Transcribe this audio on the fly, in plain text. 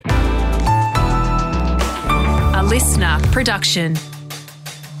listener production.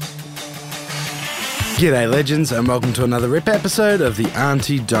 G'day legends and welcome to another RIP episode of the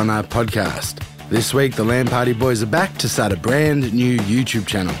Auntie Donna podcast. This week the LAN Party boys are back to start a brand new YouTube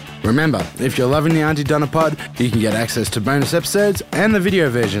channel. Remember, if you're loving the Auntie Donna pod, you can get access to bonus episodes and the video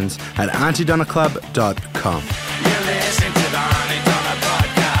versions at auntiedonnaclub.com. You're listening to the Auntie Donna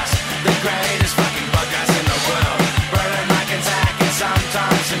podcast, the greatest fucking podcast in the world. Brother Mike and Zach and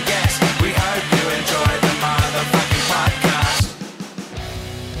sometimes some guests. We hope you enjoy the motherfucking podcast.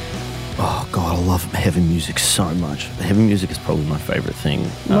 Oh God, I love heavy music so much. Heavy music is probably my favourite thing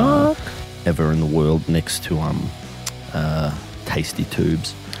ever in the world, next to Tasty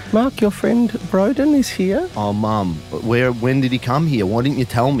Tubes. Mark, your friend Broden is here. Oh, Mum, when did he come here? Why didn't you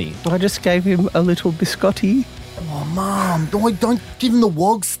tell me? I just gave him a little biscotti. Oh, Mum, don't give him the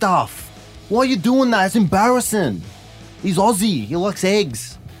wog stuff. Why are you doing that? It's embarrassing. He's Aussie. He likes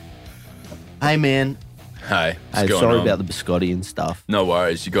eggs. Hey, man. Hey, what's going sorry on? about the biscotti and stuff. No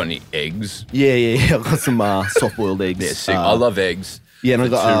worries. You got any eggs? Yeah. I got some soft-boiled eggs. Yeah, sick. I love eggs. Yeah, and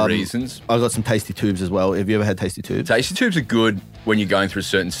for I got two reasons. I got some Tasty Tubes as well. Have you ever had Tasty Tubes? Tasty Tubes are good when you're going through a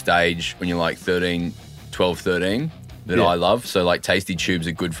certain stage when you're like 13 that Yeah. I love. So like Tasty Tubes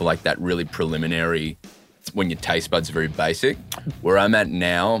are good for like that really preliminary when your taste buds are very basic. Where I'm at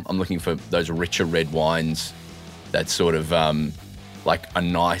now, I'm looking for those richer red wines that's sort of like a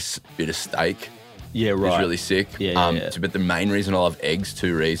nice bit of steak. Yeah, right. It's really sick. Yeah. But the main reason I love eggs,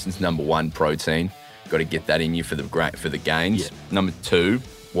 two reasons. Number one, protein. Got to get that in you for the gains. Yeah. Number two,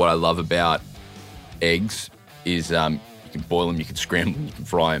 what I love about eggs is you can boil them, you can scramble them, you can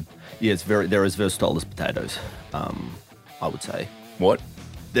fry them. Yeah, they're as versatile as potatoes, I would say. What?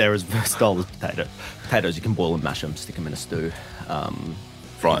 They're as versatile as potatoes. You can boil them, mash them, stick them in a stew.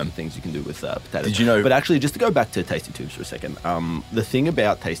 Fry them. Things you can do with potatoes. Did you know? But actually, just to go back to Tasty Tubes for a second, the thing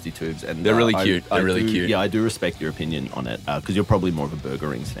about Tasty Tubes, and They're really cute. They're really cute. Yeah, I do respect your opinion on it because you're probably more of a Burger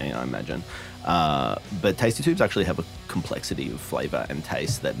Rings fan, I imagine. But Tasty Tubes actually have a complexity of flavour and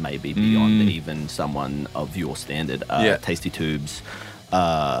taste that may be beyond even someone of your standard. Yeah. Tasty Tubes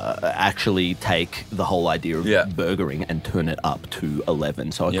actually take the whole idea of burgering and turn it up to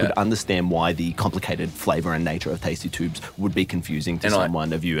 11. So I could understand why the complicated flavour and nature of Tasty Tubes would be confusing to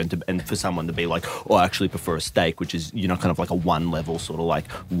someone of you, and for someone to be like, oh, I actually prefer a steak, which is, kind of like a one level sort of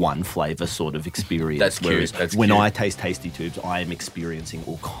like one flavour sort of experience. That's cute. Whereas That's when cute. I taste Tasty Tubes, I am experiencing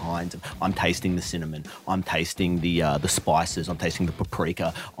all kinds of. I'm tasting the cinnamon. I'm tasting the spices. I'm tasting the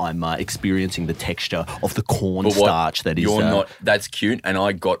paprika. I'm experiencing the texture of the cornstarch that is. You're not. That's cute, and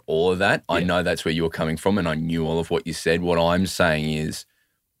I got all of that. I know that's where you're coming from, and I knew all of what you said. What I'm saying is,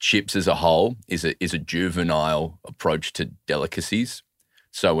 chips as a whole is a juvenile approach to delicacies.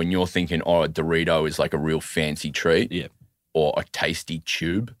 So when you're thinking, oh, a Dorito is like a real fancy treat, or a tasty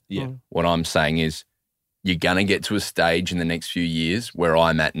tube, what I'm saying is, you're gonna get to a stage in the next few years where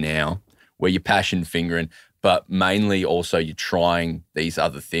I'm at now, where you're passion fingering, but mainly also you're trying these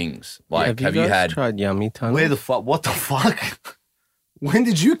other things. Like, have you had tried Yummy Tunnel? Where the fuck? What the fuck? When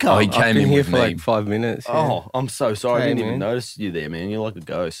did you come? Oh, he I've came been in here with for me. like 5 minutes. Yeah. Oh, I'm so sorry. I Hey, didn't even man. notice you there, man. You're like a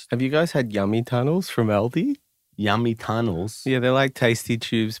ghost. Have you guys had Yummy Tunnels from Aldi? Yummy Tunnels. Yeah, they're like Tasty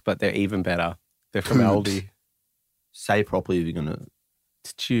Tubes, but they're even better. They're from Tubes. Aldi. Say properly if you're going to.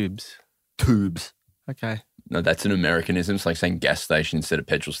 It's tubes. Tubes. Okay. No, that's an Americanism. It's like saying gas station instead of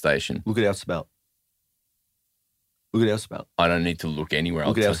petrol station. Look at our spell. Look at our spell. I don't need to look anywhere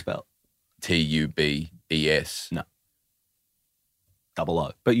else. Look at our spell. Tubes. No. Double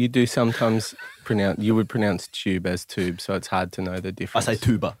O. But you do sometimes you would pronounce tube as tube, so it's hard to know the I difference. say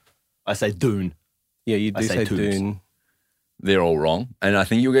tuba. I say dune. Yeah, you do I say say tubes. dune. They're all wrong. And I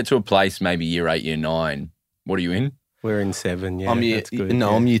think you'll get to a place maybe year 8, year 9. What are you in? We're in 7, yeah. I'm year, that's good.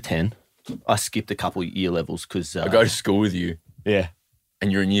 no, yeah. I'm year 10. I skipped a couple year levels because... I go to school with you Yeah.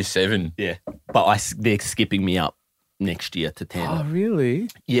 and you're in year 7. Yeah. But they're skipping me up next year to 10. Oh, really?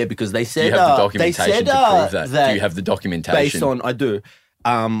 Yeah, because they Do said... you have the they documentation said, to prove that? Do you have the documentation? Based on... I do.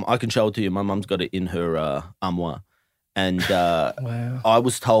 I can show it to you. My mum's got it in her armoire. And Wow. I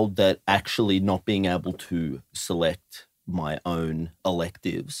was told that actually not being able to select my own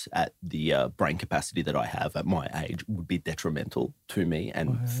electives at the brain capacity that I have at my age would be detrimental to me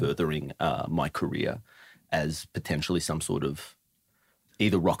and furthering my career as potentially some sort of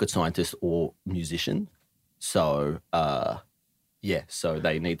either rocket scientist or musician. So, so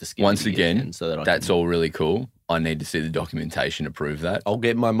they need to skip Once the again, end so that that's all really cool. I need to see the documentation to prove that I'll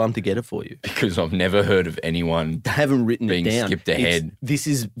get my mum to get it for you. because I've never heard of anyone. They haven't written Being it down. skipped ahead. This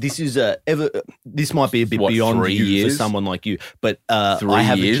might be a bit What, beyond 3 you years? for someone like you, but 3 I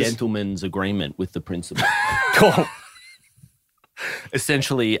have years? a gentleman's agreement with the principal.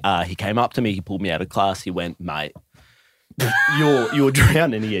 Essentially, he came up to me, he pulled me out of class, he went, mate, you're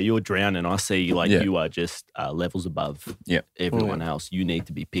drowning here, you're drowning. I see you are just levels above everyone else. You need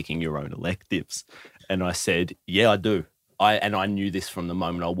to be picking your own electives. And I said, yeah, I do. I knew this from the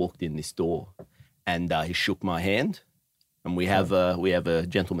moment I walked in this door. And he shook my hand. And we have a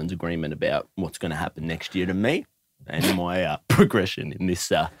gentleman's agreement about what's going to happen next year to me and my progression in this.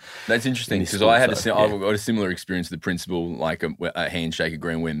 That's interesting because I got a similar experience with the principal, like a handshake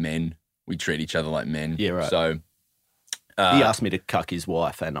agreement where we treat each other like men. Yeah, right. So he asked me to cuck his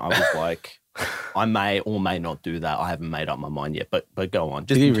wife, and I was like, I may or may not do that. I haven't made up my mind yet, but go on.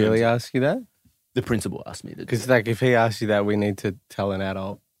 Did he really ask you that? The principal asked me to. Because like if he asks you that, we need to tell an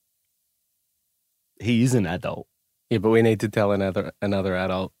adult. He is an adult. Yeah, but we need to tell another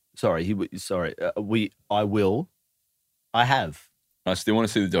adult. I will. I have. I still want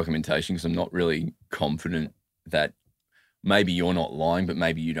to see the documentation because I'm not really confident that maybe you're not lying, but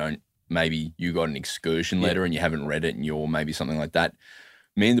maybe you don't. Maybe you got an excursion letter and you haven't read it, and you're maybe something like that.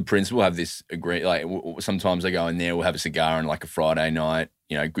 Me and the principal have this like sometimes I go in there, we'll have a cigar on like a Friday night.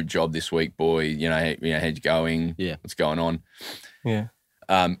 You know, good job this week, boy. How's it going? Yeah, what's going on? Yeah.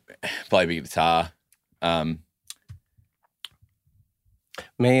 Play a bit of guitar.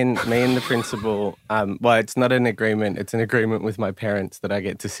 Me and the principal, well, it's not an agreement. It's an agreement with my parents that I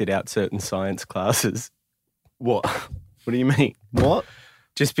get to sit out certain science classes. What? What do you mean? What?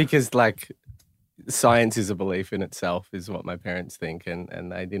 Just because, like, science is a belief in itself is what my parents think,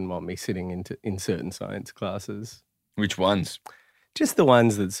 and they didn't want me sitting in certain science classes. Which ones? Just the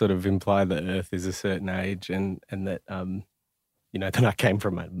ones that sort of imply that Earth is a certain age and that, that I came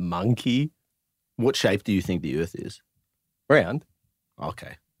from a monkey. What shape do you think the Earth is? Round.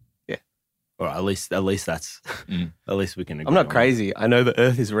 Okay. Yeah. All right. At least that's. At least we can agree. I'm not crazy. I know the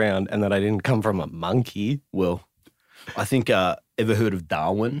Earth is round and that I didn't come from a monkey. Well, I think. Ever heard of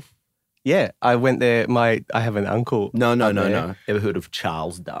Darwin? Yeah, I went there. I have an uncle. No. Ever heard of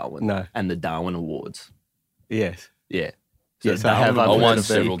Charles Darwin? No. And the Darwin Awards? Yes. Yeah. So yes, I have. I won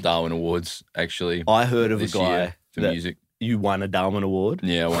several Darwin Awards actually. I heard of a guy for music. You won a Darwin Award?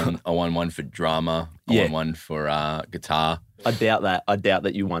 Yeah, I won one for drama. I won one for guitar. I doubt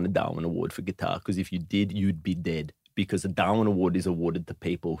that you won a Darwin Award for guitar, because if you did, you'd be dead. Because a Darwin Award is awarded to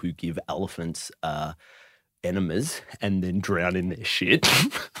people who give elephants enemas and then drown in their shit.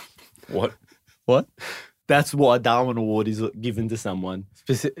 What? That's why a Darwin Award is given to someone.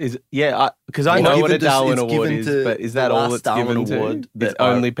 Because I know what a Darwin Award is, but is that all it's given to? It's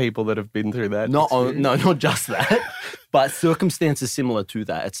only people that have been through that. Not just that, but circumstances similar to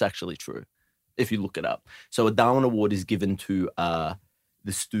that. It's actually true if you look it up. So a Darwin Award is given to the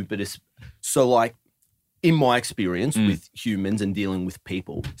stupidest. So like in my experience with humans and dealing with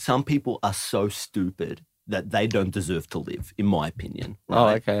people, some people are so stupid that they don't deserve to live, in my opinion. Right? Oh,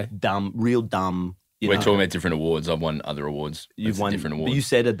 okay. Dumb, real dumb. We're talking about different awards. I've won other awards. You've won different awards. But you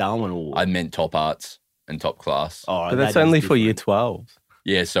said a Darwin Award. I meant top arts and top class. Oh, but that's only for year 12.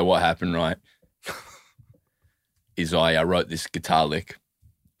 Yeah, so what happened, right, is I wrote this guitar lick.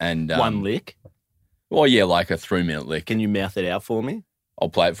 And one lick? Well, yeah, like a 3-minute lick. Can you mouth it out for me? I'll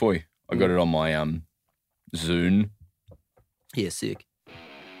play it for you. I got it on my Zune. Yeah, sick.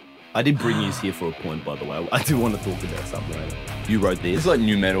 I did bring you here for a point, by the way. I do want to talk about something later. You wrote this? It's like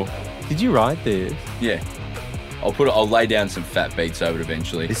new metal. Did you write this? Yeah. I'll lay down some fat beats over it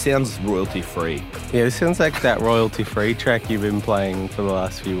eventually. This sounds royalty free. Yeah, this sounds like that royalty free track you've been playing for the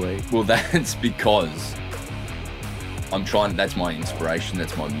last few weeks. Well, that's because that's my inspiration,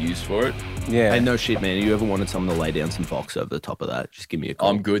 that's my muse for it. Yeah. Hey, no shit, man. You ever wanted someone to lay down some Vox over the top of that? Just give me a call.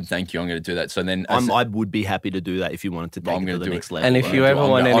 I'm good, thank you. I'm going to do that. So then, I would be happy to do that if you wanted to take it to the next level. And if you ever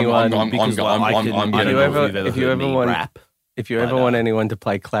want anyone, if you ever want anyone to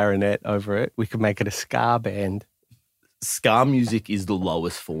play clarinet over it, we could make it a ska band. Ska music is the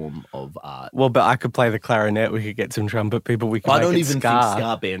lowest form of art. Well, but I could play the clarinet. We could get some trumpet people. We could. I make don't it even ska. think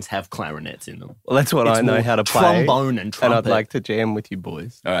ska bands have clarinets in them. Well, that's what I know how to play. Trombone and trumpet. And I'd like to jam with you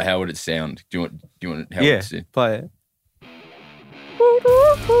boys. All right, how would it sound? Do you want how would it sound? Play it.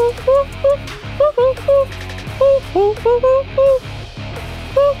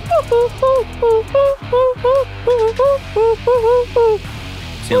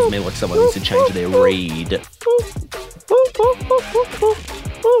 Sounds to me like someone needs to change their reed.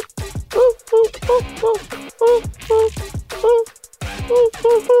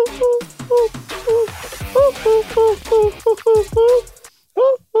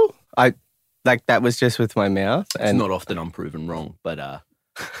 That was just with my mouth. And it's not often I'm proven wrong, but I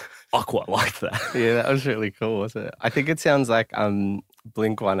quite like that. Yeah, that was really cool, wasn't it? I think it sounds like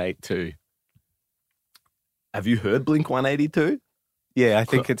Blink 182. Have you heard Blink 182? Yeah, I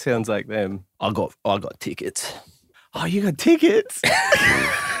think it sounds like them. I got tickets. Oh, you got tickets?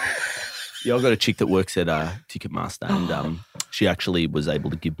 Yeah, I got a chick that works at Ticketmaster, and she actually was able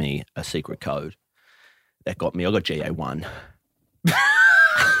to give me a secret code that got me. I got GA1.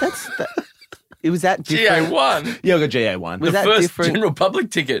 It was that different. GA1. Yeah, I got GA1. Was The that first different? general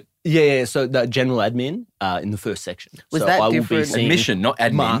public ticket. Yeah. So the general admin in the first section. Was so that I will different? Be seeing Admission, not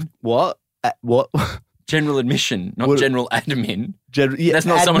admin. Mark, what? What? General admission, not What- general admin. Yeah, That's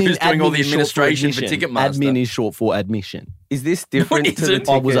not someone who's doing all the admin is short administration for admission. Ticketmaster. Admin is short for admission. Is this different to the isn't. tickets?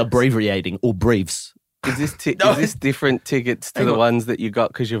 I was abbreviating or briefs. Is this No. is this different tickets to Hang the on. ones that you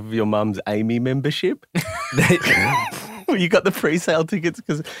got because of your mum's Amy membership? You got the pre-sale tickets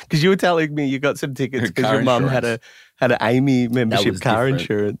because you were telling me you got some tickets Her because car your mum had insurance. an Amy membership was car different.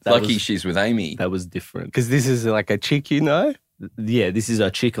 insurance. That Lucky was- she's with Amy. That was different. Because this is like a chick, you know. Yeah, this is a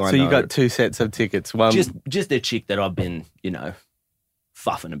chick I So know. you got two sets of tickets. One just a chick that I've been,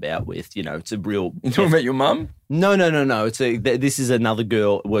 fuffing about with. It's a real. You talking about your mum? No. This is another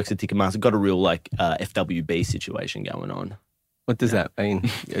girl who works at Ticketmaster. Got a real FWB situation going on. What does that mean?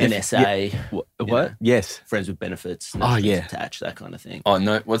 NSA. What? know. Yes. Friends with benefits. Oh, yeah. Attached, that kind of thing. Oh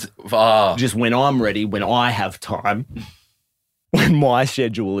no, what's ah? Just when I'm ready, when I have time, when my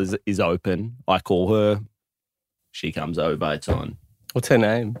schedule is open, I call her. She comes over. It's on. What's her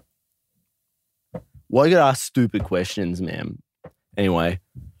name? Why you gotta ask stupid questions, ma'am? Anyway,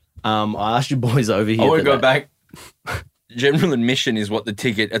 I asked you boys over here. I want to for go that. back. General admission is what the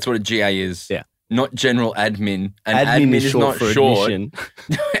ticket. That's what a GA is. Yeah. Not general admin. And Admin is short not for short. admission.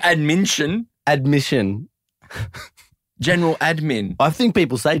 Admission. Admission. General admin. I think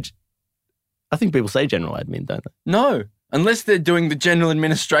people say general admin, don't they? No, unless they're doing the general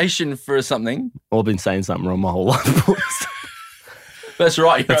administration for something. I've been saying something wrong my whole life, boys. That's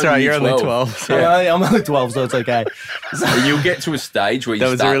right. That's right. You're only 12. So. I'm only 12, so it's okay. So you'll get to a stage where you That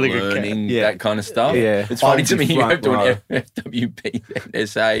was a start really good learning Yeah. that kind of stuff. Yeah. It's funny I'll to be me you front have to row. an FWP,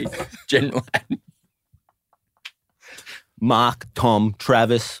 NSA, general admin. Mark, Tom,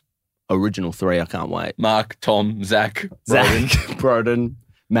 Travis, original three. I can't wait. Mark, Tom, Zach, Broden. Zach, Broden,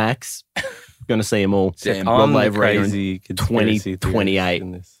 Max. Gonna see them all. Sam. Rob I'm the Lavery in crazy conspiracy 2028. theorist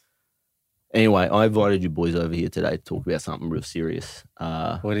in this. Anyway, I invited you boys over here today to talk about something real serious.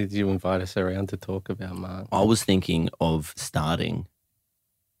 What did you invite us around to talk about, Mark? I was thinking of starting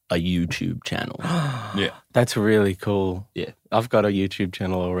a YouTube channel. Yeah. That's really cool. Yeah. I've got a YouTube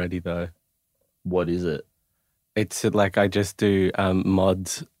channel already, though. What is it? It's like I just do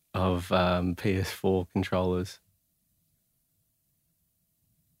mods of PS4 controllers.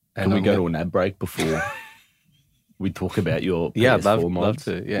 Can we I'm go gonna- to an ad break before we talk about your Yeah, I'd PS4 love mods?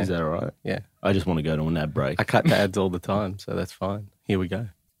 to, yeah. Is that all right? Yeah. I just want to go to an ad break. I cut the ads all the time, so that's fine. Here we go.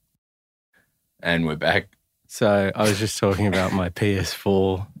 And we're back. So I was just talking about my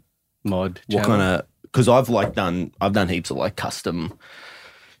PS4 mod What channel. kind of? Because I've done heaps of like custom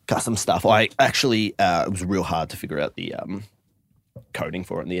stuff. I actually it was real hard to figure out the coding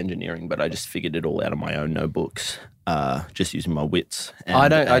for it and the engineering, but I just figured it all out on my own notebooks, just using my wits.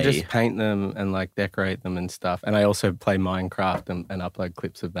 And I just paint them and like decorate them and stuff. And I also play Minecraft and upload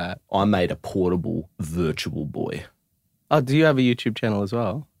clips of that. I made a portable virtual boy. Oh, do you have a YouTube channel as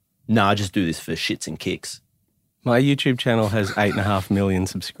well? No, I just do this for shits and kicks. My YouTube channel has 8.5 million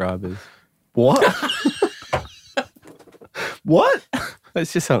subscribers. What? What?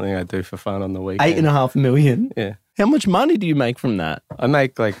 It's just something I do for fun on the weekend. 8.5 million? Yeah. How much money do you make from that? I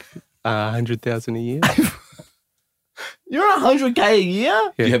make like 100,000 a year. You're 100K a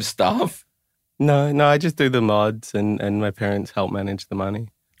year? Do you have staff? No, I just do the mods and my parents help manage the money.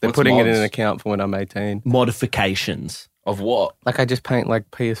 They're What's putting it in mods? an account for when I'm 18. Modifications. Of what? Like I just paint like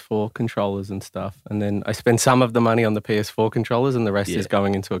PS4 controllers and stuff. And then I spend some of the money on the PS4 controllers and the rest Yeah. is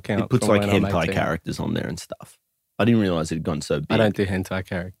going into account. It puts for like when I'm hentai 18. characters on there and stuff. I didn't realize it had gone so big. I don't do hentai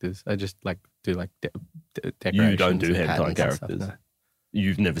characters. I just like do like decorations. You don't do and hentai patterns and stuff, characters. no.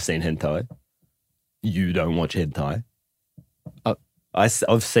 You've never seen hentai? You don't watch hentai? Oh. I've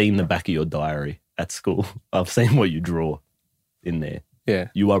seen the back of your diary at school. I've seen what you draw in there. Yeah.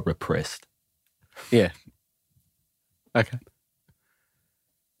 You are repressed. Yeah. Okay.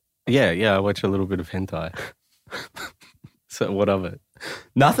 Yeah, I watch a little bit of hentai. So what of it?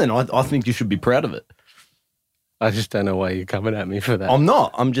 Nothing. I think you should be proud of it. I just don't know why you're coming at me for that. I'm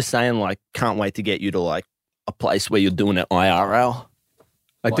not. I'm just saying, like, can't wait to get you to, like, a place where you're doing it IRL.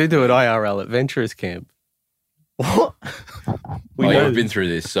 I do it IRL at Venturers Camp. What? We've been through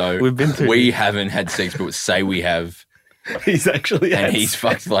this, so We've been through we this. haven't had sex, but say we have, He's actually and had he's sex.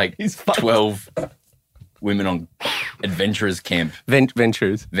 fucked like He's fucked. 12 women on Adventurers camp.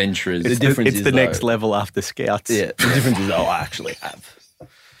 Ventures. Ventures. The difference It's is, the next though- level after Scouts. Yeah, the difference is I actually have.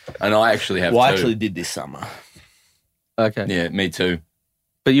 And I actually have Well, I too. actually did this summer. Okay. Yeah, me too.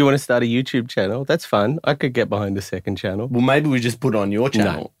 But you want to start a YouTube channel? That's fun. I could get behind a second channel. Well, maybe we just put it on your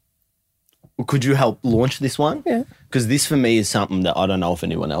channel. Well, could you help launch this one? Yeah. Because this for me is something that I don't know if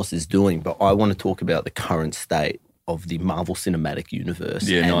anyone else is doing, but I want to talk about the current state of the Marvel Cinematic Universe.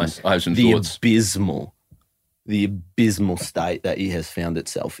 Yeah, and nice. I have some the thoughts. the abysmal state that it has found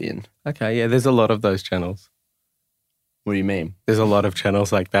itself in. Okay, yeah, there's a lot of those channels. What do you mean? There's a lot of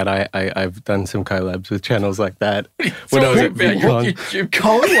channels like that. I've done some collabs with channels like that. When I was at Talking about your VidCon. YouTube.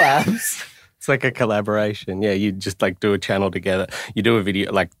 Collabs? It's like a collaboration. Yeah, you just like do a channel together. You do a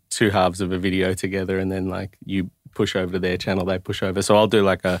video, like two halves of a video together, and then like you push over to their channel, they push over. So I'll do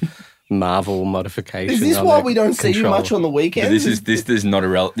like a Marvel modification. Is this on why the we don't see you controller. much on the weekends? This is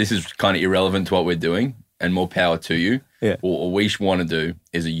not this is kind of irrelevant to what we're doing, and more power to you. Yeah. What we want to do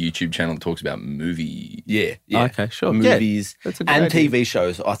is a YouTube channel that talks about movies. Yeah. Okay, sure. Yeah, Movies that's a good and idea. TV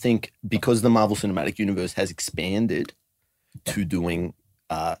shows. I think because the Marvel Cinematic Universe has expanded to doing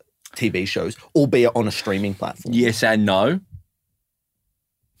TV shows, albeit on a streaming platform. Yes and no.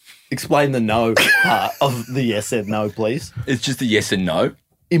 Explain the no part of the yes and no, please. It's just a yes and no.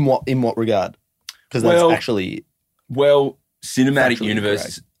 In what regard? Because that's Well, actually Well, cinematic Factually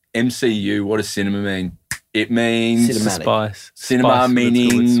universe, MCU. What does cinema mean? It means Cinematic. Spice. Cinema Spice with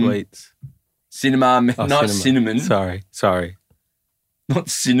its good meaning- sweets. cinema, Oh, not cinema. cinnamon, Sorry. not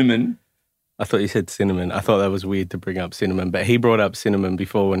cinnamon. I thought you said cinnamon. I thought that was weird to bring up cinnamon, but he brought up cinnamon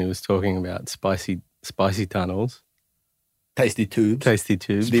before when he was talking about spicy tunnels, tasty tubes. tasty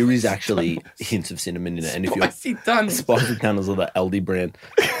tubes. There is actually hints of cinnamon in it, and if you're Spicy tunnels. spicy tunnels are the Aldi brand,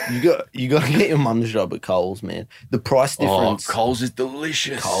 you got to get your mum's job at Coles, man. The price Oh, difference. Coles is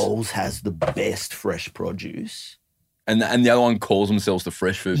delicious. Coles has the best fresh produce. And the other one calls themselves the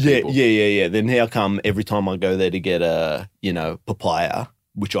fresh food Yeah, people. yeah. Then how come every time I go there to get a, papaya,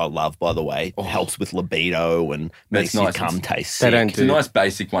 which I love, by the way, helps with libido and makes nice. you cum taste They sick. don't It's a nice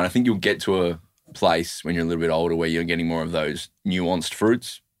basic one. I think you'll get to a place when you're a little bit older where you're getting more of those nuanced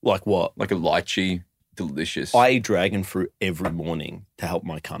fruits, Like what? like a lychee, delicious. I eat dragon fruit every morning to help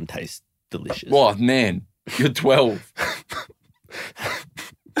my cum taste delicious. Oh, man, you're 12.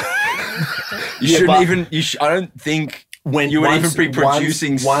 You Yeah, shouldn't but- even. I don't think When you would once- even be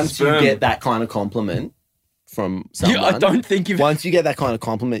producing once you sperm. get that kind of compliment from someone. I don't think you've. Once you get that kind of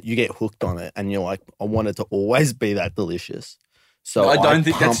compliment, you get hooked on it, and you're like, I want it to always be that delicious. So I don't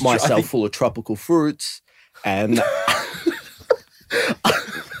think pump that's true. I myself think- full of tropical fruits, and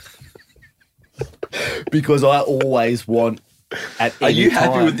because I always want. At Are any you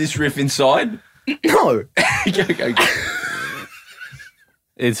happy time- with this riff inside? No, Okay.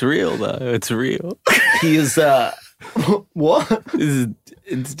 It's real though. It's real. he is. What?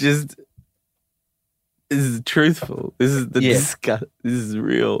 It's just. This is truthful. This is the Yeah. disgust. This is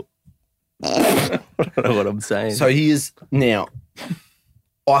real. I don't know what I'm saying. So he is now.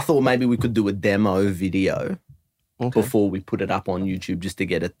 I thought maybe we could do a demo video Okay. before we put it up on YouTube, just to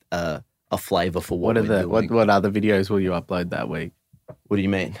get a flavor for what What are we're the doing. what other videos will you upload that week? What do you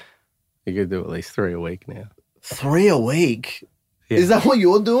mean? You could do at least 3 a week now. 3 a week? Yeah. Is that what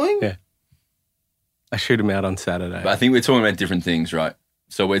you're doing? Yeah. I shoot them out on Saturday. But I think we're talking about different things, right?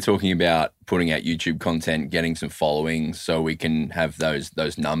 So we're talking about putting out YouTube content, getting some following, so we can have those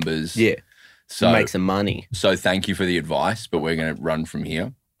numbers. Yeah. So Make some money. So thank you for the advice, but we're going to run from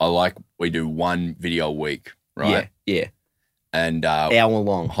here. I like we do one video a week, right? Yeah. And Hour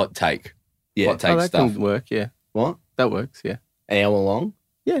long. hot take, Yeah. hot take that stuff. can work. Yeah, What? that works. Yeah, Hour long?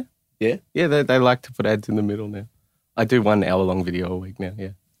 yeah. They like to put ads in the middle now. I do 1 hour long video a week now.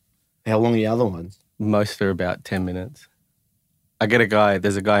 Yeah, How long are the other ones? most are about 10 minutes. I get a guy.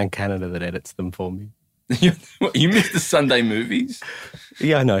 There's a guy in Canada that edits them for me. What, you missed the Sunday movies?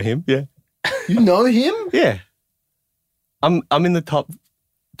 Yeah, I know him. Yeah, You know him? yeah. I'm in the top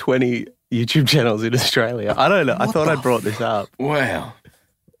 20 YouTube channels in Australia. I don't know. I What thought the I brought this up. Wow.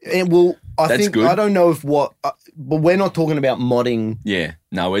 And well, I That's think good. I don't know if but we're not talking about modding. Yeah.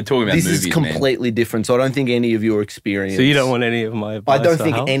 No, we're talking about This movies, is man. completely different. So I don't think any of your experience. So you don't want any of my advice? I don't or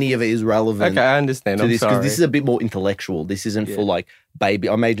think help? any of it is relevant. Okay, I understand. to I'm this because sorry. this is a bit more intellectual. This isn't for Yeah. like baby.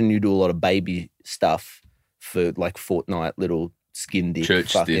 I imagine you do a lot of baby stuff for like Fortnite, little skin deep, Church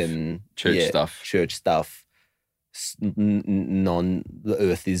stuff. fucking Church stuff. Church stuff. The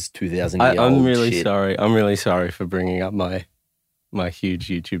Earth is 2,000 years old. I'm really shit. sorry. I'm really sorry for bringing up my huge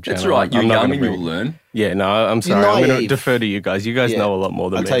YouTube channel. That's right. I'm You're not young gonna and bring- you'll learn. Yeah, no, I'm sorry. I'm going to naive. defer to you guys. You guys Yeah. know a lot more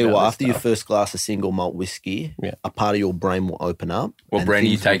than I'll me. tell you about what, this after your stuff. first glass of single malt whiskey, Yeah. a part of your brain will open up. What and brand are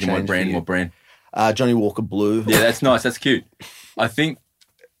you things will taking? What change for brand? you. What brand? Johnny Walker Blue. Yeah, that's nice. That's cute. I think.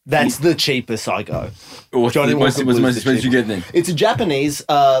 That's the cheapest I go. What's the most expensive you get then? It's a Japanese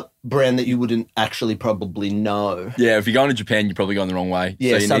brand that you wouldn't actually probably know. Yeah, if you're going to Japan, you're probably going the wrong way.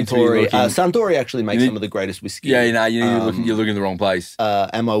 Yeah, so you need to be Suntory. looking- Suntory actually makes some of the greatest whiskey. Yeah, you're looking in the wrong place.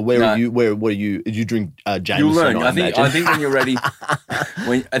 Emma, where are you? What are you? You drink Jameson? You'll learn. I imagine. think when you're ready.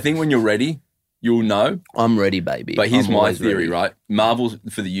 when you're ready, you'll know. I'm ready, baby. But here's I'm my always theory, ready. right? Marvel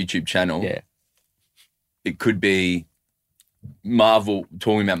for the YouTube channel. Yeah. It could be Marvel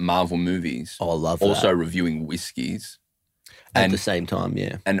talking about Marvel movies. Oh, I love that. Also reviewing whiskeys. At and the same time,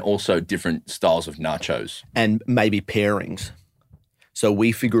 yeah. and also different styles of nachos. And maybe pairings. So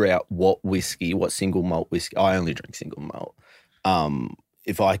we figure out what single malt whiskey. I only drink single malt.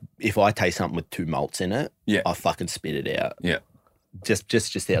 If I taste something with 2 malts in it, Yeah. I fucking spit it out. Yeah. Just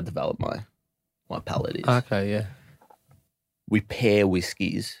how developed my palate is. Okay, yeah. We pair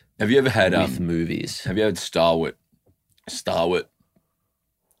whiskeys Have you ever had with movies. Have you had Starwort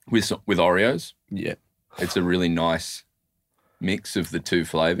with Oreos? Yeah. It's a really nice mix of the 2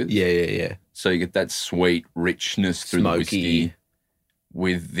 flavors. Yeah. So you get that sweet richness through the Smoky. whiskey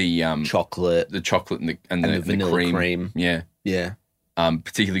with the Chocolate. the chocolate and And the the vanilla cream. Yeah. Yeah.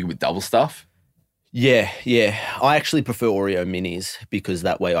 Particularly with double stuff. Yeah. I actually prefer Oreo minis because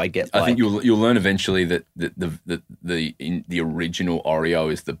that way I get. I think you'll learn eventually that the original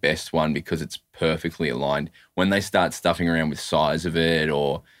Oreo is the best one because it's perfectly aligned. When they start stuffing around with size of it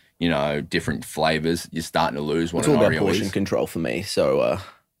or different flavors, you're starting to lose what it's an all about Oreo portion is. control for me. So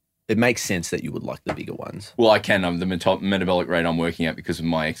it makes sense that you would like the bigger ones. Well, I can. The metabolic rate I'm working at because of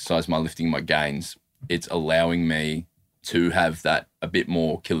my exercise, my lifting, my gains. It's allowing me to have that a bit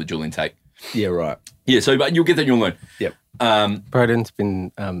more kilojoule intake. Yeah. Right. Yeah. So, but you'll get that. You'll learn. Yep. Broden's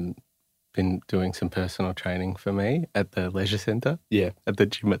been doing some personal training for me at the leisure centre. Yeah. At the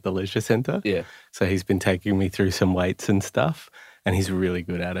gym at the leisure centre. Yeah. So he's been taking me through some weights and stuff, and he's really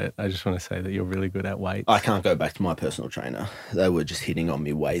good at it. I just want to say that you're really good at weights. I can't go back to my personal trainer. They were just hitting on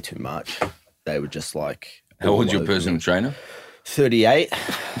me way too much. They were just like. How old's your all over personal me. trainer? 38.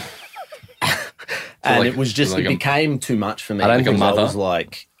 And like- it was just, like it a- became too much for me. I don't because think mother.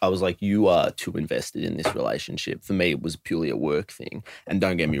 I was like, you are too invested in this relationship. For me, it was purely a work thing. And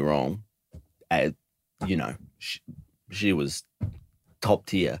don't get me wrong, she was top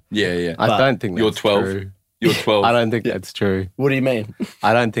tier. Yeah. I but don't think you're that's 12. true. You're 12. I don't think that's true. What do you mean?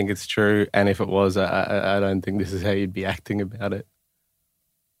 I don't think it's true. And if it was, I don't think this is how you'd be acting about it.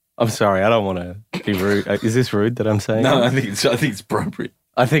 I'm sorry. I don't want to be rude. Is this rude that I'm saying? No, I think it's appropriate.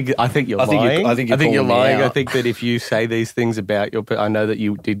 I think you're I think you're- lying. I think you're you're calling me lying. I out. think that if you say these things about your, I know that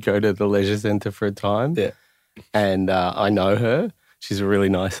you did go to the leisure centre for a time. Yeah. And I know her. She's a really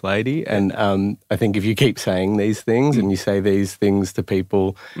nice lady. And I think if you keep saying these things and you say these things to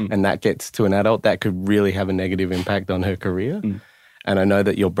people and that gets to an adult, that could really have a negative impact on her career. And I know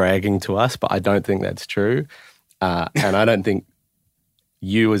that you're bragging to us, but I don't think that's true. And I don't think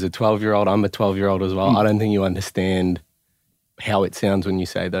you as a 12-year-old, I'm a 12-year-old as well, I don't think you understand how it sounds when you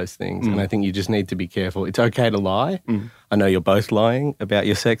say those things. And I think you just need to be careful. It's okay to lie. I know you're both lying about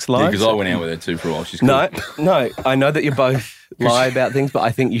your sex lives. Because I went out with her too for a while. She's cool. No, I know that you both lie about things, but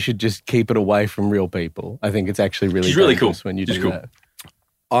I think you should just keep it away from real people. I think it's actually really She's really dangerous cool. when you She's do cool. that.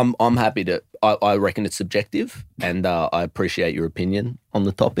 I'm happy to. I reckon it's subjective, and I appreciate your opinion on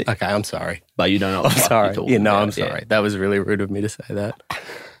the topic. Okay, I'm sorry. But you don't know. What I'm the fuck sorry. you're talking Yeah, no, about. I'm sorry. That was really rude of me to say that.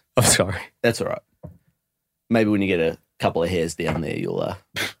 I'm sorry. That's all right. Maybe when you get a couple of hairs down there, you'll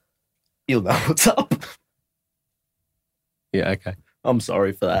know what's up. Yeah, okay. I'm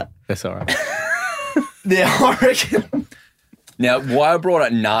sorry for that. That's all right. Yeah, I reckon. Now, why I brought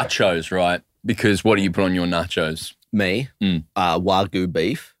up nachos, right? Because what do you put on your nachos? Me, Wagyu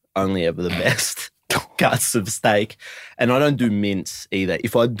beef, only ever the best. Cuts of steak. And I don't do mince either.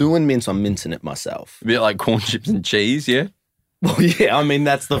 If I do mince, I'm mincing it myself. A bit like corn chips and cheese, yeah? Well, yeah, I mean,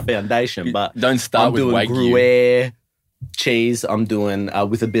 that's the foundation. But Don't start I'm with doing Wagyu. Gruyere cheese. I'm doing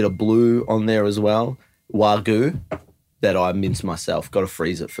with a bit of blue on there as well. Wagyu that I mince myself. Got to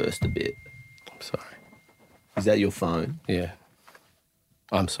freeze it first a bit. I'm sorry. Is that your phone? Yeah.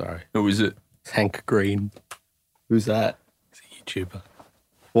 I'm sorry. Who is it? It's Hank Green. Who's that? He's a YouTuber.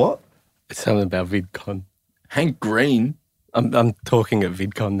 What? It's something about VidCon. Hank Green. I'm talking at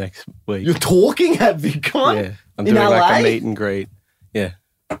VidCon next week. You're talking at VidCon? Yeah. I'm In doing like LA? a meet and greet. Yeah.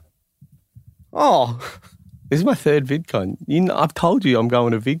 Oh. This is my third VidCon. I've told you I'm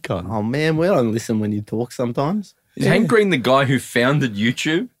going to VidCon. Oh, man, we don't listen when you talk sometimes. Is Hank Green the guy who founded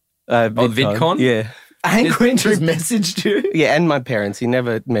YouTube? VidCon? Yeah. Hank Green just messaged you? Yeah, and my parents. He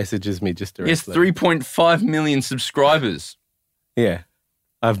never messages me just He has directly. 3.5 million subscribers. Yeah.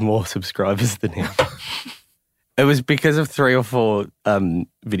 I have more subscribers than him. It was because of 3 or 4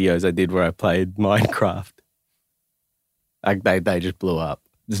 videos I did where I played Minecraft. Like they just blew up.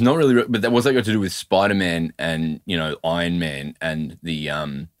 There's not really, but what's that got to do with Spider-Man and, Iron Man and the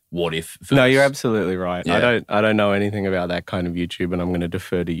What If? Verse? No, you're absolutely right. Yeah. I don't know anything about that kind of YouTube, and I'm going to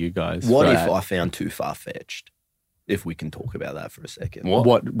defer to you guys. What for if that. I found too far-fetched? If we can talk about that for a second.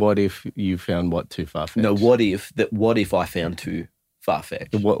 What if you found what too far-fetched? No, what if I found too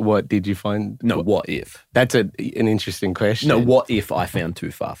far-fetched? What did you find? No, what if? That's an interesting question. No, what if I found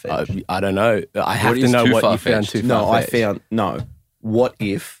too far-fetched? I don't know. I have to is know too what you found far-fetched? too No, far-fetched. What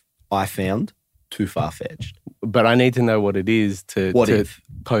if I found too far-fetched? But I need to know what it is to What if?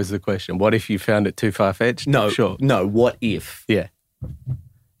 pose the question. What if you found it too far-fetched? No, Sure. No, what if? Yeah.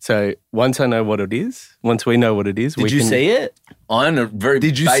 So once I know what it is, once we know what it is, Did we you can see it? On a very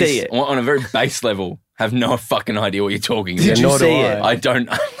Did you see it? On a very base level, have no fucking idea what you're talking Did about. you nor do see I. it? I don't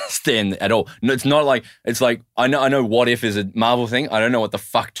understand at all. No, it's not like it's like I know What If is a Marvel thing. I don't know what the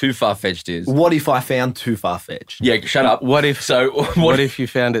fuck too far-fetched is. What if I found too far-fetched? Yeah, shut up. What if? So What if you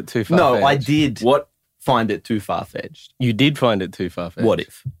found it too far-fetched? No, I did What? find it too far-fetched. You did find it too far-fetched. What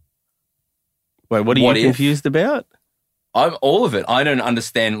if? Wait, what are What you if? confused about? I'm all of it. I don't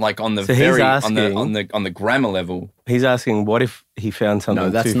understand. Like on the So he's very asking- on the grammar level. He's asking what if he found something No,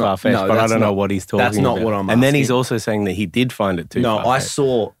 that's too not- far-fetched, no, but I that's don't know not- what he's talking that's about. not what I'm And then he's asking. also saying that he did find it too No, I far-fetched.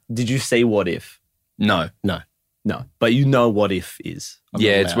 saw. Did you see What If? No. No. No, but you know What If is.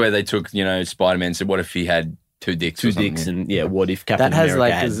 Yeah, not it's allowed. where they took Spider-Man said, "What if he had 2 dicks?" Two or something? dicks and What If Captain That has America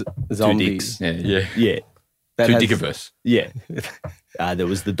like had a zombie. dicks. Yeah. Yeah, That Two has- dickiverse. yeah. There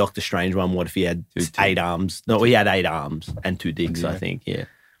was the Doctor Strange one. What if he had 8 arms? No, he had 8 arms and 2 dicks. I think. Yeah.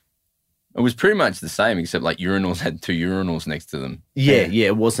 It was pretty much the same, except like urinals had 2 urinals next to them. Yeah.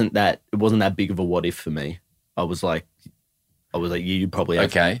 It wasn't that big of a what if for me. I was like, yeah, you probably have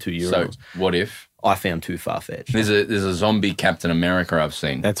Okay, 2 so urinals. what if I found too far fetched. there's a zombie Captain America I've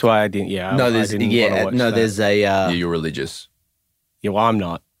seen? That's why I didn't. Yeah. No, I there's didn't wanna watch that. there's a. Yeah, you're religious. Yeah, well, I'm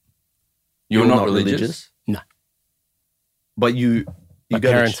not. You're not religious? No. But you My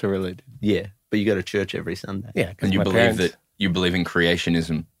go parents to, are religious. yeah, but you go to church every Sunday. Yeah, 'cause And you my believe parents, that you believe in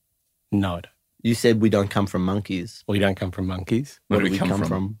creationism. No, I don't. You said we don't come from monkeys. We don't come from monkeys. Where Where do we come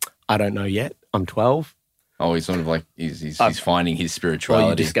from? I don't know yet. I'm 12. Oh, he's sort of like he's finding his Or are you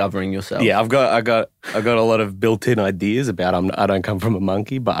spirituality. discovering yourself? Yeah, I got a lot of built-in ideas about I don't come from a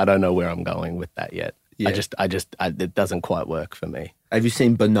monkey, but I don't know where I'm going with that yet. Yeah. It doesn't quite work for me. Have you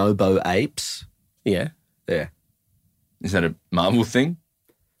seen bonobo apes? Yeah. Yeah. Is that a Marvel thing?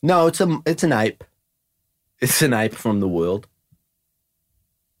 No, it's an ape. It's an ape from the world.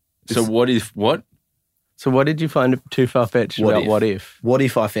 So what if what? So what did you find too far-fetched What about if? What If? What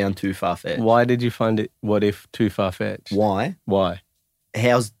if I found too far fetched? Why did you find it What If too far-fetched? Why? Why?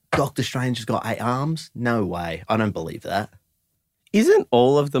 How's Doctor Strange has got 8 arms? No way. I don't believe that. Isn't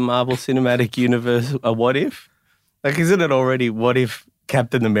all of the Marvel Cinematic Universe a what if? Like, isn't it already what if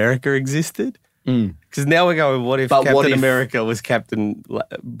Captain America existed? Because now we're going, what if But Captain what if- America was Captain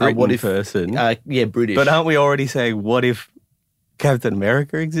Britain what if- person? Yeah, British. But aren't we already saying, what if Captain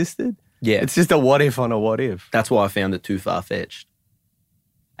America existed? yeah, It's just a what if on a what if. that's why I found it too far fetched.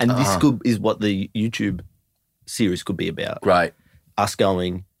 And this is what the YouTube series could be about. Great. Us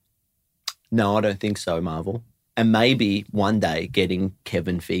going, no, I don't think so, Marvel. And maybe one day getting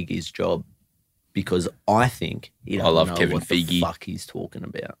Kevin Feige's job, because I think he doesn't love know Kevin what Feige. the fuck he's talking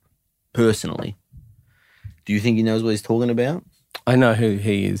about. Personally, do you think he knows what he's talking about? I know who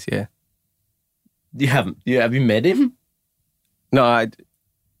he is, yeah. Have you met him? No,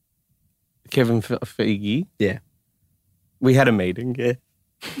 Kevin Feige. Yeah. We had a meeting, yeah.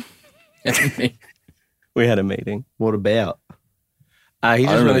 We had a meeting. What about? He I just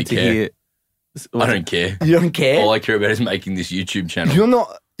don't really wanted to care. hear. I don't care. You don't care? All I care about is making this YouTube channel.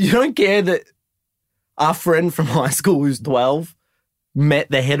 You don't care that our friend from high school who's 12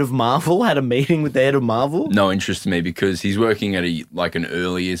 met the head of Marvel, had a meeting with the head of Marvel? No interest to me because he's working at an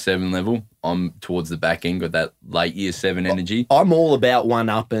early year 7 level. I'm towards the back end, got that late year 7 energy. I'm all about one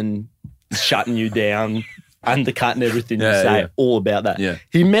up and shutting you down, undercutting everything you Yeah, say. yeah. All about that. Yeah.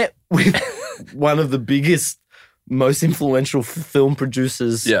 He met with one of the biggest, most influential film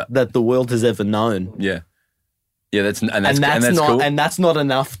producers Yeah. that the world has ever known. Yeah. Yeah, that's And that's not not and that's not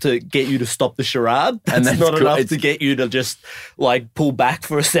enough to get you to stop the charade. That's, that's not cool. enough It's- to get you to just like pull back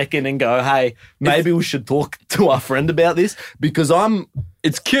for a second and go, "Hey, maybe we should talk to our friend about this." Because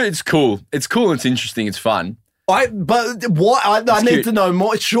It's cute. It's cool. It's cool. It's interesting. It's fun. but why? I need cute. to know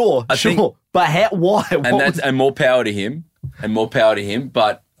more. Sure, I think- sure. But how? Why? And more power to him. And more power to him.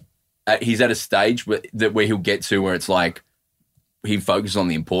 But he's at a stage where he'll get to where it's like he focuses on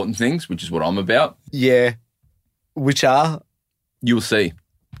the important things, which is what I'm about. Yeah. Which are? You'll see.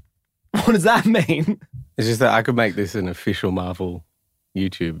 What does that mean? It's just that I could make this an official Marvel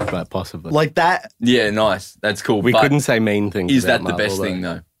YouTube, but possibly. Like that? Yeah, nice. That's cool. We But couldn't say mean things. is about that the Marvel, best thing,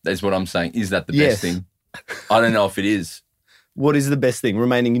 though? That's what I'm saying. Is that the Yes. best thing? I don't know if it is. What is the best thing?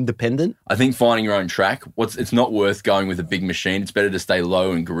 Remaining independent? I think finding your own track. It's not worth going with a big machine. It's better to stay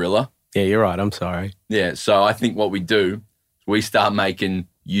low and guerrilla. Yeah, you're right. I'm sorry. Yeah, so I think what we do, we start making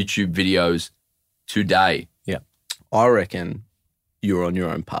YouTube videos today. Yeah. I reckon you're on your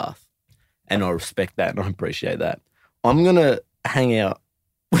own path. And I respect that and I appreciate that. I'm going to hang out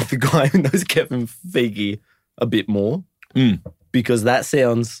with the guy who knows Kevin Feige a bit more because that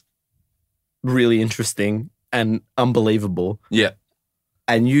sounds really interesting and unbelievable. Yeah.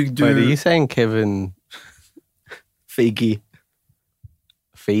 And you do Wait, are you saying Kevin Feige.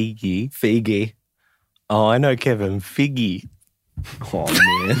 Feige? Feige. Oh, I know Kevin Feige. Oh,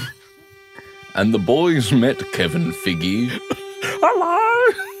 man. And the boys met Kevin Feige. Hello.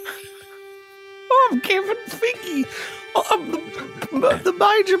 I'm Kevin Feige. I'm the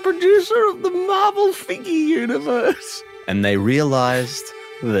major producer of the Marvel Feige universe. And they realized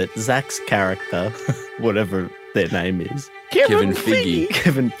that Zach's character, whatever their name is, Kevin Feige.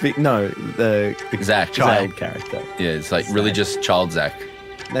 Kevin Feige, no, the Zach. child character. Yeah, it's like religious child Zach.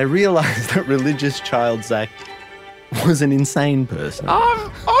 They realized that religious child Zach was an insane person.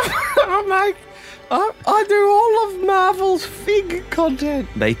 I do all of Marvel's Fig content.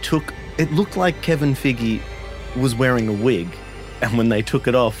 They took, it looked like Kevin Feige was wearing a wig, and when they took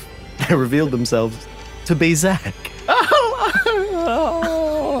it off, they revealed themselves to be Zach.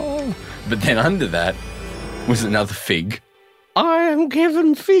 But then under that was another fig. I am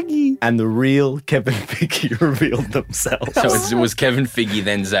Kevin Feige. And the real Kevin Feige revealed themselves. So it was Kevin Feige,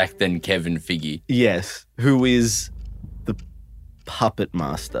 then Zach, then Kevin Feige. Yes, who is the puppet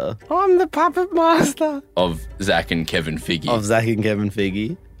master I'm the puppet master. Of Zach and Kevin Feige. of Zach and Kevin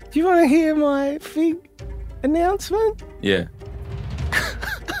Feige. Do you want to hear my Fig announcement? Yeah.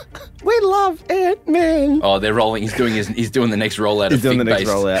 We love Ant-Man. Oh, they're rolling. He's doing the next rollout He's of doing the next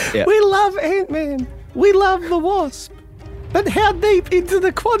fig-based. rollout. Yeah. We love Ant-Man. We love the Wasp. But how deep into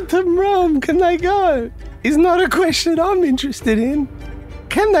the quantum realm can they go? Is not a question I'm interested in.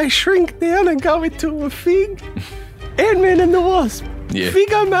 Can they shrink down and go into a fig? Ant-Man and the Wasp. Yeah.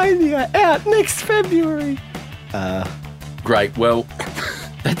 Figomania out next February. Great. Well,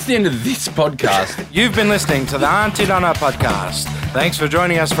 that's the end of this podcast. You've been listening to the Auntie Donna podcast. Thanks for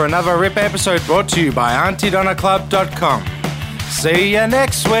joining us for another RIP episode brought to you by AuntieDonnaClub.com. See you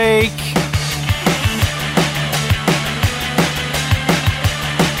next week.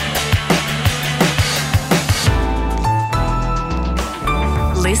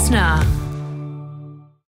 Listener.